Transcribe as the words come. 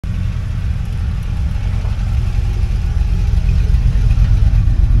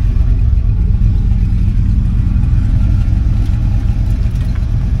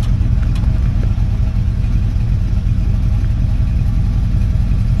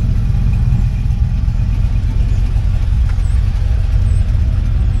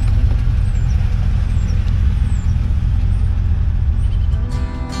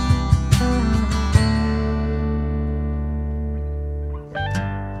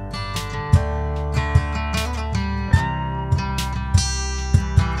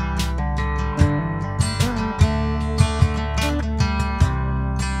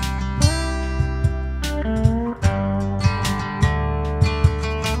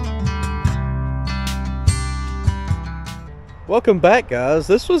Welcome back, guys.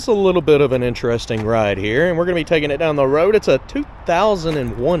 This was a little bit of an interesting ride here, and we're going to be taking it down the road. It's a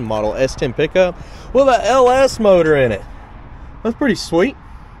 2001 model S-10 pickup with an LS motor in it. That's pretty sweet.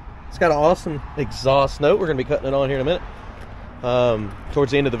 It's got an awesome exhaust note. We're going to be cutting it on here in a minute.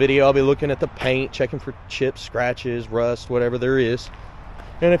 Towards the end of the video, I'll be looking at the paint, checking for chips, scratches, rust, whatever there is.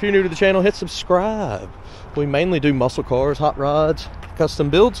 And if you're new to the channel, hit subscribe. We mainly do muscle cars, hot rods, custom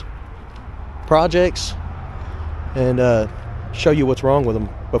builds, projects, and show you what's wrong with them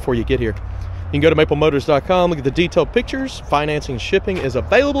before you get here. You can go to maplemotors.com, look at the detailed pictures. Financing, shipping is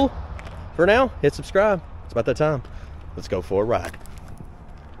available. For now, hit subscribe. It's about that time. Let's go for a ride.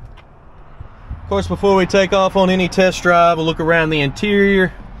 Of course, before we take off on any test drive, we'll look around the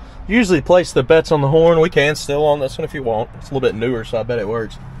interior. Usually place the bets on the horn. We can still on this one if you want. It's a little bit newer, so I bet it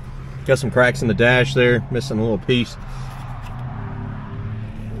works. Got some cracks in the dash there, missing a little piece.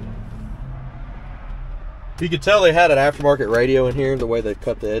 You could tell they had an aftermarket radio in here, the way they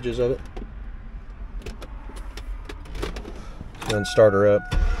cut the edges of it. Then start her up.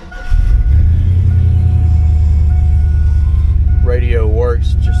 Radio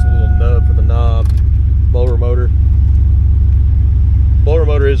works, just a little nub for the knob. Blower motor. Blower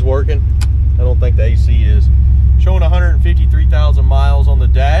motor is working. I don't think the AC is. Showing 153,000 miles on the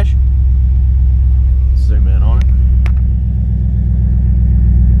dash. Let's zoom in on it.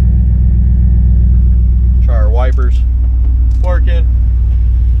 Try our wipers. Working.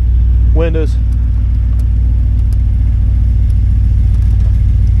 Windows.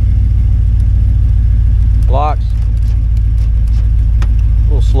 Locks. A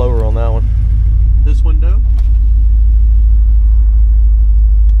little slower on that one. This window.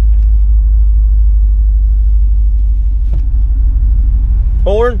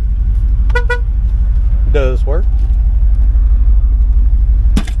 Horn. Does work.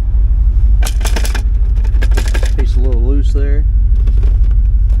 Piece a little loose there.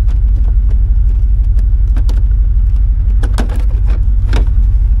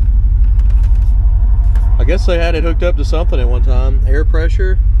 I guess they had it hooked up to something at one time. Air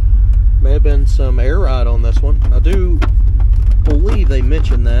pressure. May have been some air ride on this one. I do believe they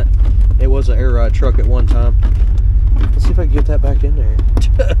mentioned that it was an air ride truck at one time. Let's see if I can get that back in there.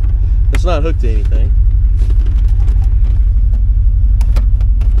 It's not hooked to anything.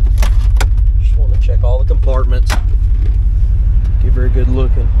 Just want to check all the compartments. Get very good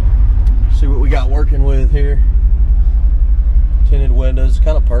looking. See what we got working with here. Tinted windows,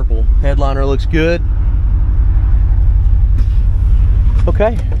 kind of purple. Headliner looks good.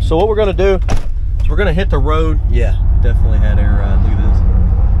 Okay, so what we're going to do is we're going to hit the road. Yeah, definitely had air ride. Look at this.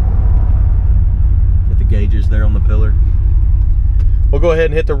 Get the gauges there on the pillar. We'll go ahead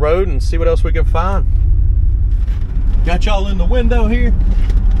and hit the road and see what else we can find. Got y'all in the window here.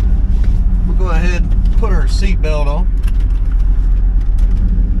 We'll go ahead and put our seatbelt on.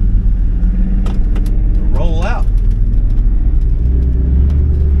 Roll out.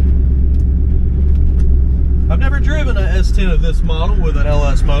 I've never driven an S-10 of this model with an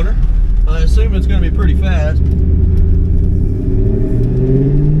LS motor. I assume it's going to be pretty fast.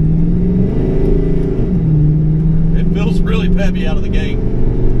 It feels really peppy out of the gate.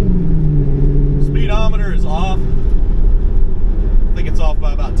 Speedometer is off. I think it's off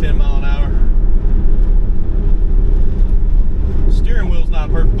by about 10 miles an hour. Steering wheel's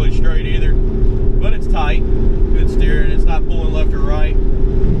not perfectly straight either, but it's tight. Good steering. It's not pulling left or right.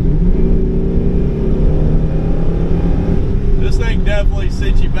 This thing definitely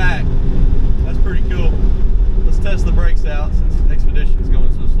sits you back. That's pretty cool. Let's test the brakes out since Expedition's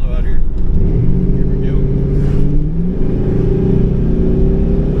going so slow out here. Here we go.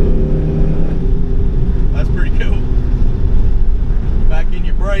 That's pretty cool. Back in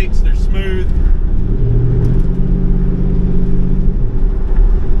your brakes, they're smooth.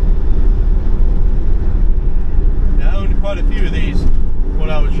 Now, I owned quite a few of these when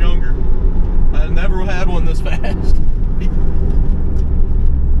I was younger. I never had one this fast.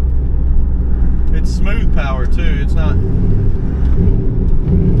 It's smooth power too. It's not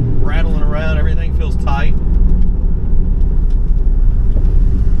rattling around. Everything feels tight.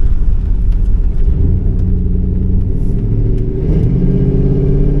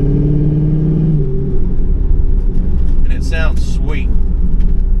 And it sounds sweet.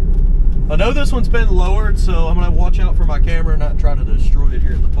 I know this one's been lowered, so I'm going to watch out for my camera and not try to destroy it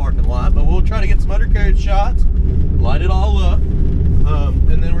here in the parking lot. But we'll try to get some undercarriage shots, light it all up,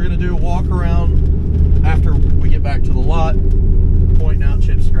 and then we're going to do a walk around after we get back to the lot, pointing out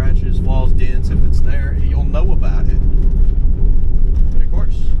chips, scratches, flaws, dents. If it's there, you'll know about it. And of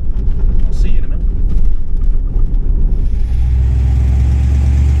course, I'll see you in a minute.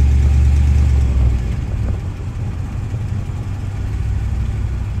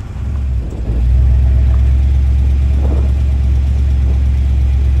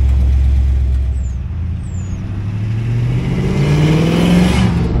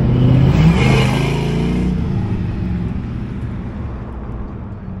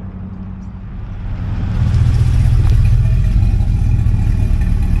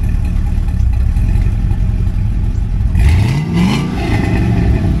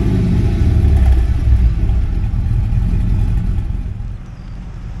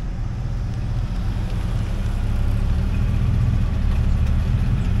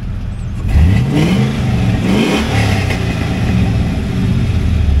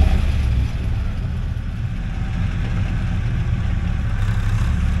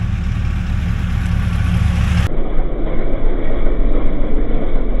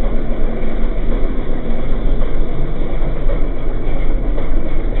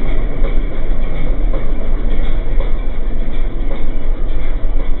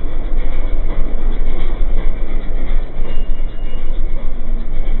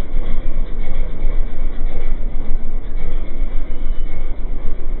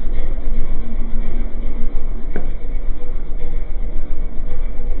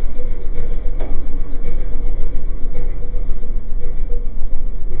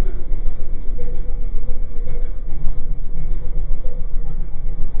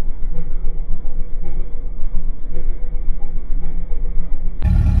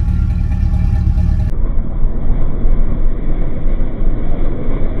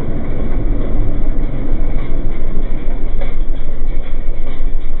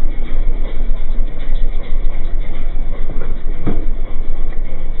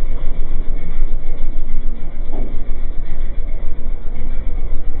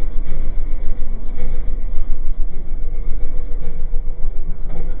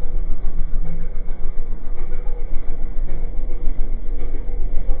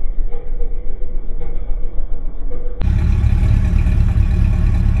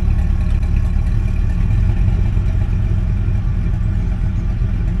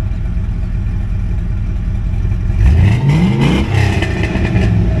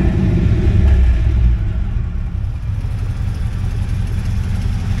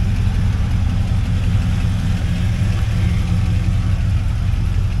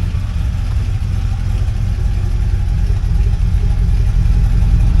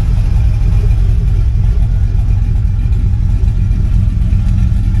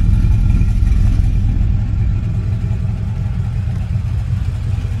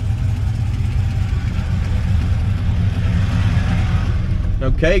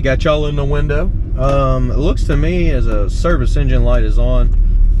 Okay, got y'all in the window. It looks to me as a service engine light is on,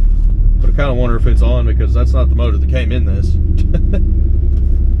 but I kind of wonder if it's on because that's not the motor that came in this.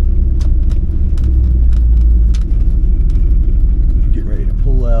 Getting ready to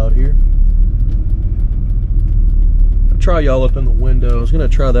pull out here. I'll try y'all up in the window. I was gonna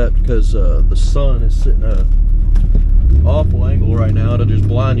try that because the sun is sitting at an awful angle right now. It'll just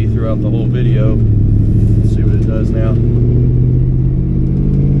blind you throughout the whole video. Let's see what it does now.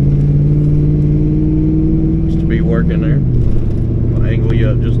 Be working there. I'll angle you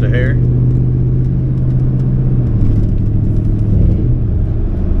up just a hair.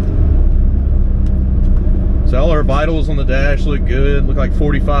 So all our vitals on the dash look good. Look like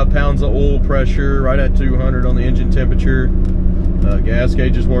 45 pounds of oil pressure, right at 200 on the engine temperature. Gas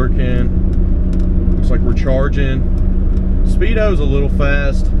gauge is working. Looks like we're charging. Speedo's a little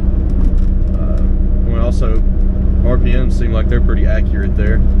fast. Also, RPMs seem like they're pretty accurate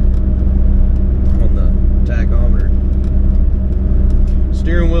there on the tachometer.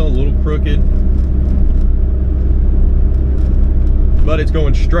 Steering wheel a little crooked, but it's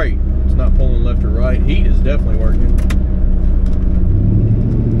going straight. It's not pulling left or right. Heat is definitely working.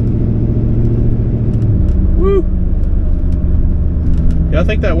 Woo! Yeah, I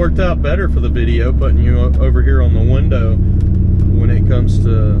think that worked out better for the video, putting you over here on the window when it comes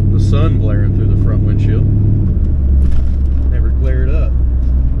to the sun blaring through the front windshield. Never glared up.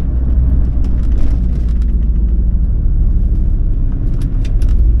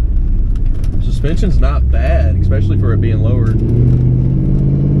 Suspension's not bad, especially for it being lowered.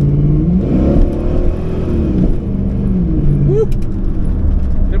 Woo!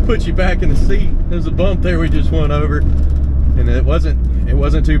 It puts you back in the seat. There's a bump there we just went over, and it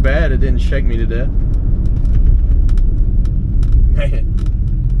wasn't too bad. It didn't shake me to death. Man,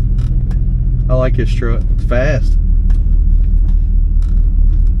 I like this truck. It's fast.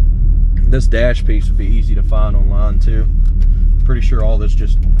 This dash piece would be easy to find online too. Pretty sure all this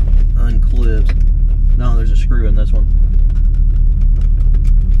just unclips. No, there's a screw in this one.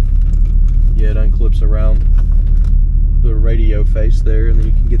 Yeah, it unclips around the radio face there, and then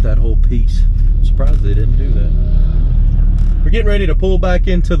you can get that whole piece. I'm surprised they didn't do that. We're getting ready to pull back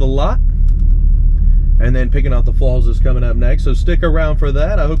into the lot, and then picking out the flaws is coming up next, so stick around for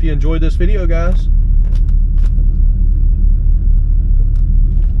that. I hope you enjoyed this video, guys.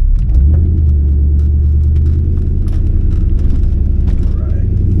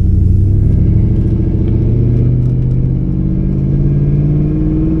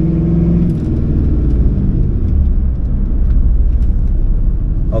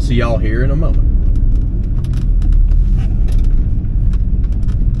 I'll see y'all here in a moment.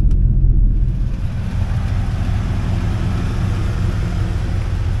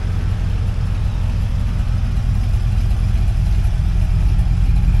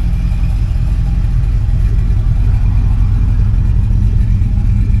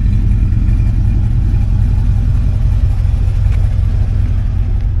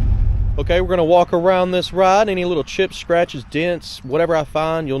 Okay, we're gonna walk around this ride. Any little chips, scratches, dents, whatever I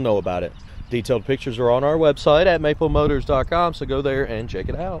find, you'll know about it. Detailed pictures are on our website at maplemotors.com, so go there and check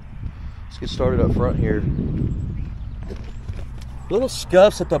it out. Let's get started up front here. Little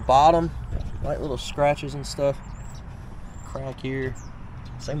scuffs at the bottom, like little scratches and stuff. Crack here.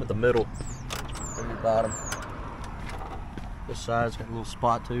 Same with the middle and the bottom. This side's got a little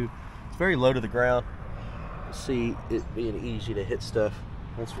spot too. It's very low to the ground. You'll see it being easy to hit stuff,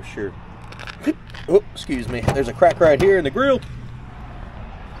 that's for sure. Oh, excuse me. There's a crack right here in the grill.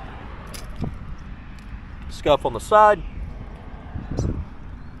 Scuff on the side.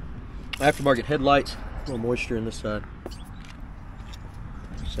 Aftermarket headlights. A little moisture in this side.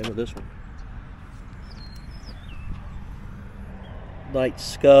 Same with this one. Light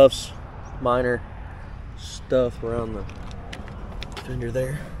scuffs, minor stuff around the fender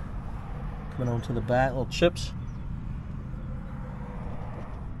there. Coming on to the back, little chips.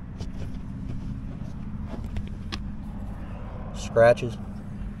 Scratches.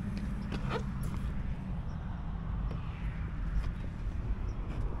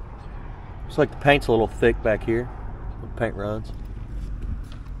 Looks like the paint's a little thick back here. The paint runs.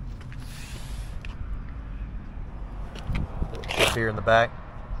 Chip here in the back.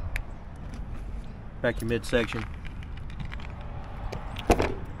 Back your midsection.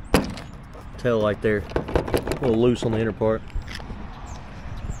 Tail light there. A little loose on the inner part.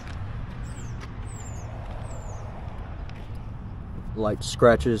 Light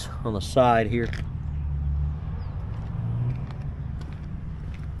scratches on the side here.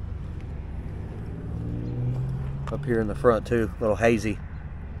 Up here in the front too, a little hazy.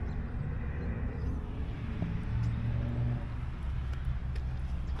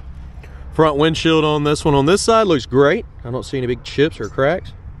 Front windshield on this one on this side looks great. I don't see any big chips or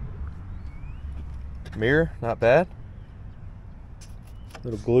cracks. Mirror, not bad.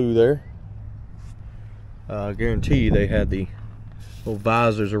 Little glue there. I guarantee you they had the little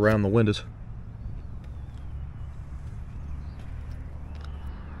visors around the windows.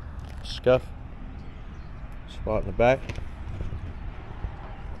 Scuff spot in the back.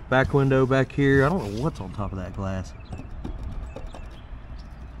 Back window back here. I don't know what's on top of that glass.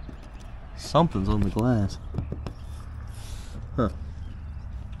 Something's on the glass. Huh.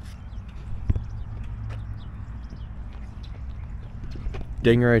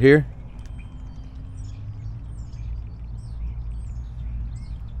 Ding right here.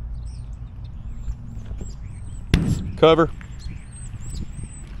 Cover.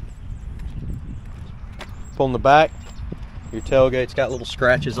 On the back, your tailgate's got little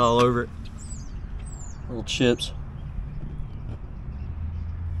scratches all over it, little chips.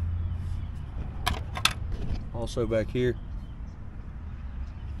 Also back here.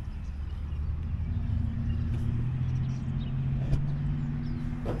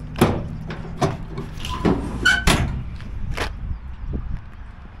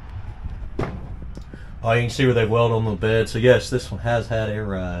 Oh, you can see where they welded on the bed. So yes, this one has had a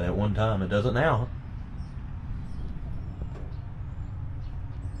ride at one time. It doesn't now.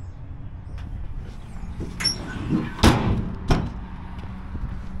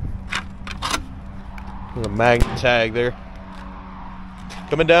 There's a magnet tag there.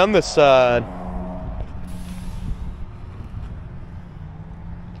 Coming down this side.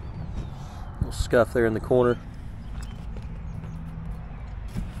 Little scuff there in the corner.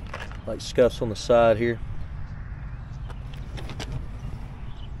 Like scuffs on the side here.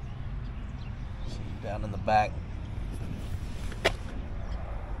 See down in the back.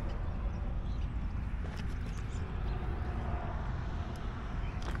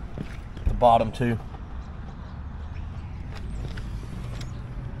 The bottom too.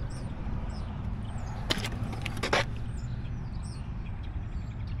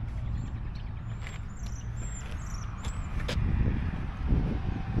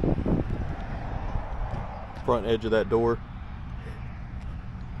 Front edge of that door.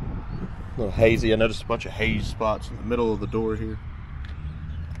 A little hazy. I noticed a bunch of haze spots in the middle of the door here.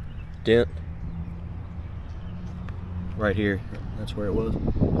 Dent. Right here. That's where it was.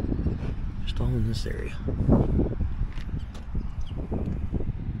 Just all in this area.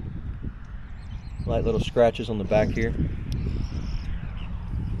 Light little scratches on the back here.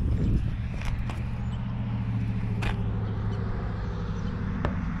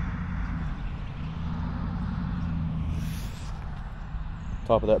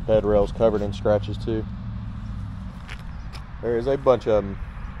 Top of that bed rail is covered in scratches too. There is a bunch of them.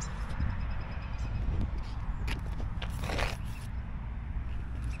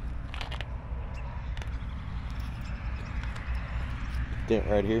 Dent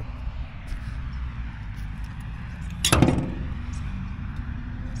right here.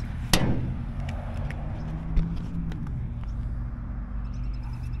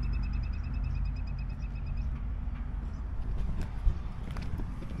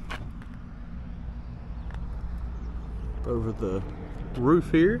 Over the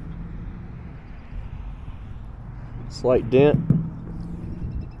roof here, slight dent.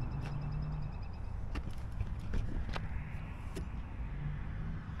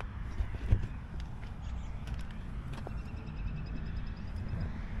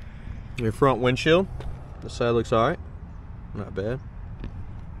 Your front windshield, this side looks all right, not bad.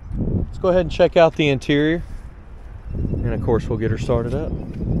 Let's go ahead and check out the interior, and of course we'll get her started up.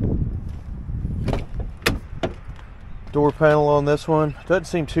 Door panel on this one doesn't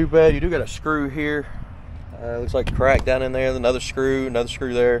seem too bad. You do got a screw here. Looks like a crack down in there. Another screw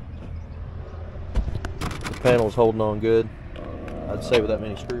there. The panel's holding on good, I'd say, with that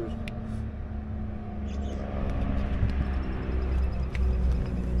many screws.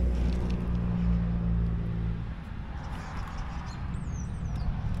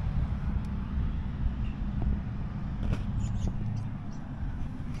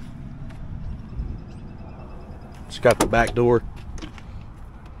 It's got the back door.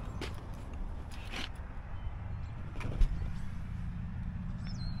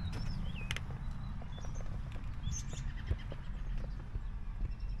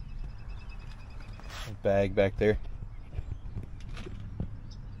 Bag back there.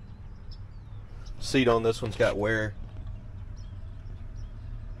 Seat on this one's got wear.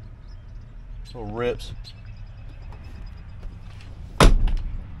 Little rips.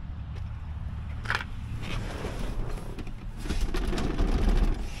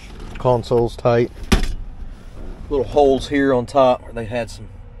 Console's tight. Little holes here on top where they had some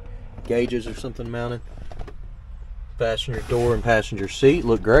gauges or something mounted. Passenger door and passenger seat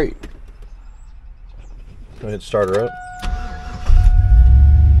look great. Go ahead and start her up.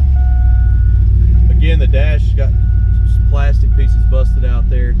 Again, the dash has got some plastic pieces busted out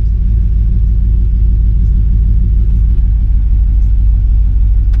there.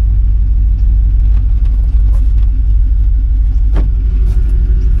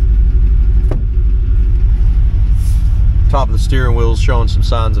 Top of the steering wheel is showing some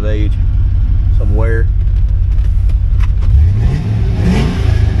signs of age, some wear.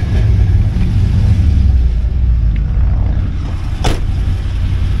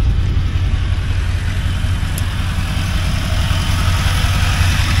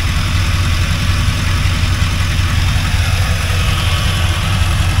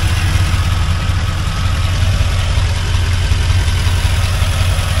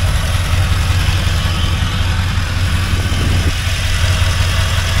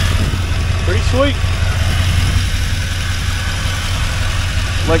 Sweet.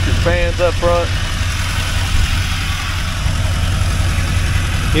 Electric fans up front.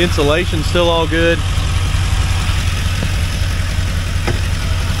 The insulation's still all good.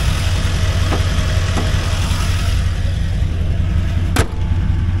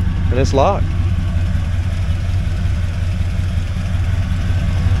 And it's locked.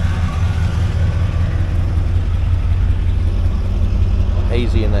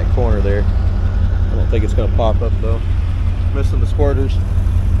 Hazy in that corner there. I don't think it's going to pop up though. Missing the squirters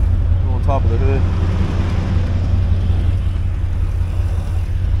on top of the hood.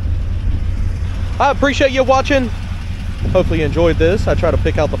 I appreciate you watching. Hopefully you enjoyed this. I try to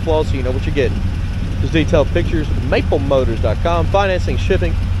pick out the flaws so you know what you're getting. There's detailed pictures. MapleMotors.com. Financing,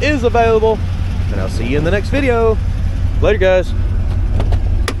 shipping is available. And I'll see you in the next video. Later, guys.